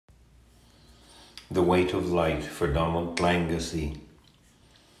The Weight of Light for Donald Langasee.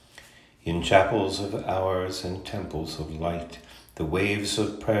 In chapels of hours and temples of light, the waves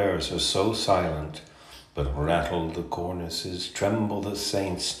of prayers are so silent, but rattle the cornices, tremble the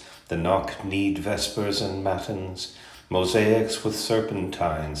saints, the knock-kneed vespers and matins, mosaics with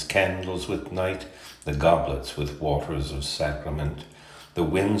serpentines, candles with night, the goblets with waters of sacrament. The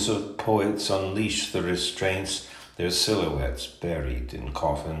winds of poets unleash the restraints, their silhouettes buried in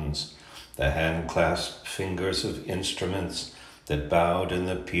coffins. The hand-clasped fingers of instruments that bowed in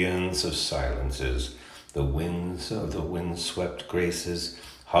the paeans of silences. The winds of the wind-swept graces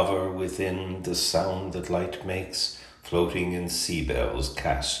hover within the sound that light makes, floating in sea bells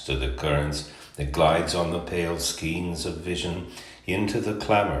cast to the currents that glides on the pale skeins of vision, into the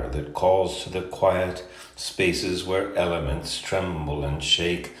clamor that calls to the quiet spaces where elements tremble and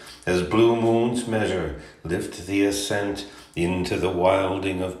shake, as blue moons measure, lift the ascent into the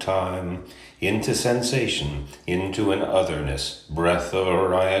wilding of time, into sensation, into an otherness, breath of a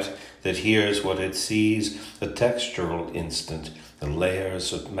riot that hears what it sees, a textural instant, the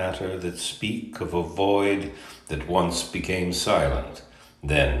layers of matter that speak of a void that once became silent,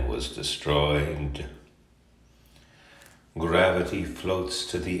 then was destroyed. Gravity floats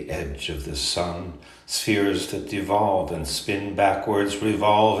to the edge of the sun. Spheres that devolve and spin backwards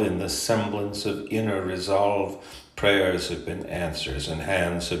revolve in the semblance of inner resolve. Prayers have been answers and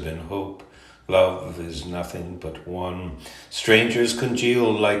hands have been hope. Love is nothing but one. Strangers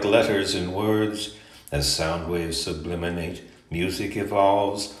congeal like letters in words. As sound waves subliminate, music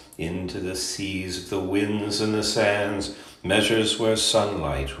evolves into the seas of the winds and the sands, measures where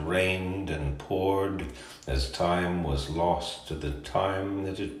sunlight rained and poured, as time was lost to the time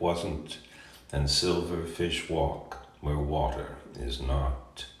that it wasn't, and silver fish walk where water is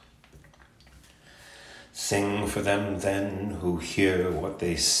not. Sing for them then who hear what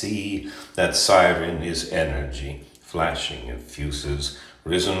they see. That siren is energy, flashing effuses.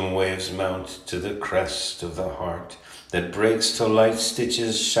 Risen waves mount to the crest of the heart that breaks till light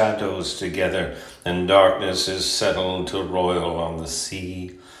stitches shadows together, and darkness is settled to roil on the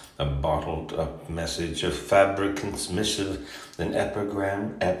sea. A bottled up message, a fabricant's missive, an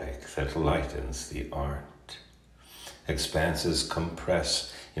epigram epic that lightens the art. Expanses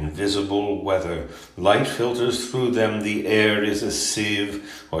compress, invisible weather, light filters through them, the air is a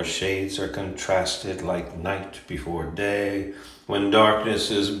sieve, or shades are contrasted like night before day, when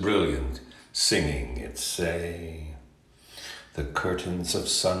darkness is brilliant, singing its say. The curtains of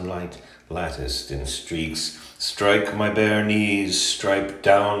sunlight, latticed in streaks, strike my bare knees, stripe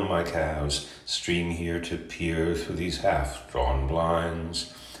down my calves, stream here to peer through these half-drawn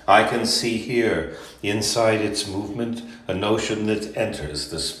blinds. I can see here, inside its movement, a notion that enters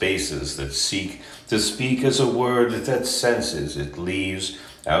the spaces that seek to speak as a word that senses it leaves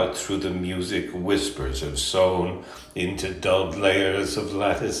out through the music whispers have sown into dulled layers of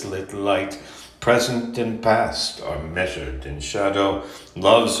lattice-lit light. Present and past are measured in shadow.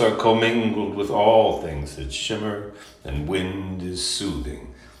 Loves are commingled with all things that shimmer, and wind is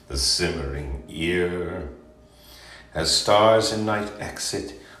soothing the simmering ear. As stars in night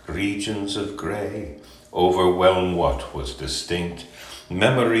exit regions of gray, overwhelm what was distinct.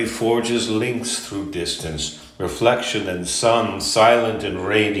 Memory forges links through distance, reflection and sun, silent and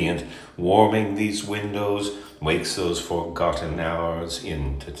radiant, warming these windows, wakes those forgotten hours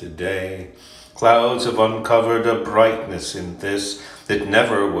into today. Clouds have uncovered a brightness in this that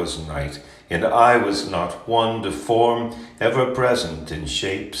never was night, and I was not one to form, ever present in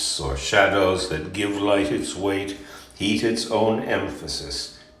shapes or shadows that give light its weight, heat its own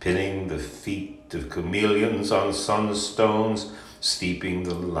emphasis, pinning the feet of chameleons on sunstones, steeping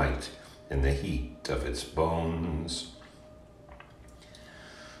the light in the heat of its bones.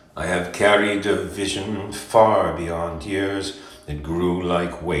 I have carried a vision far beyond years. It grew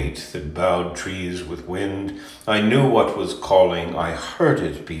like weight that bowed trees with wind. I knew what was calling, I heard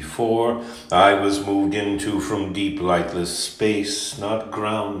it before. I was moved into from deep lightless space, not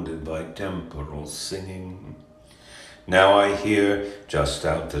grounded by temporal singing. Now I hear, just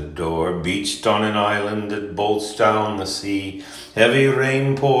out the door, beached on an island that bolts down the sea, heavy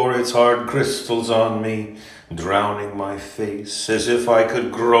rain pour its hard crystals on me, drowning my face, as if I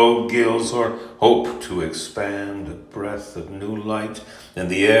could grow gills or hope to expand a breath of new light and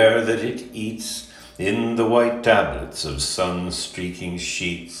the air that it eats in the white tablets of sun-streaking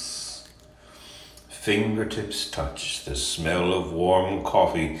sheets. Fingertips touch the smell of warm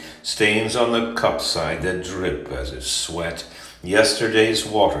coffee, stains on the cup side that drip as if sweat. Yesterday's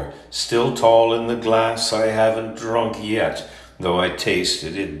water, still tall in the glass I haven't drunk yet, though I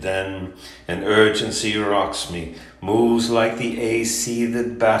tasted it then. An urgency rocks me, moves like the AC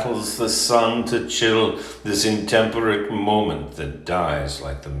that battles the sun to chill this intemperate moment that dies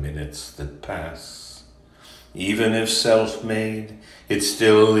like the minutes that pass. Even if self-made, it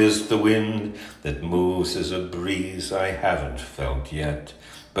still is the wind that moves as a breeze I haven't felt yet.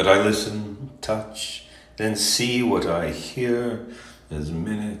 But I listen, touch, then see what I hear as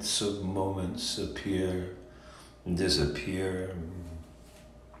minutes of moments appear, disappear.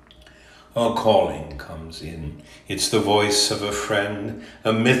 A calling comes in. It's the voice of a friend,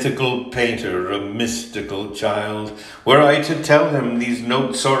 a mythical painter, a mystical child. Were I to tell him these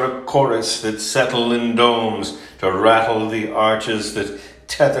notes are a chorus that settle in domes to rattle the arches that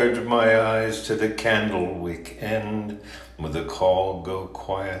tethered my eyes to the candle wick end, would the call go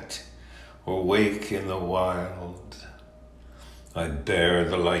quiet or wake in the wild? I bear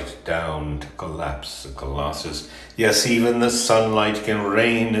the light down to collapse the colossus. Yes, even the sunlight can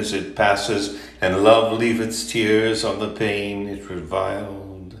rain as it passes, and love leave its tears on the pain it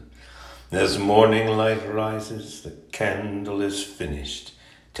reviled. As morning light rises, the candle is finished.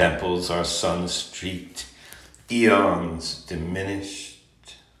 Temples are sun-streaked, eons diminished.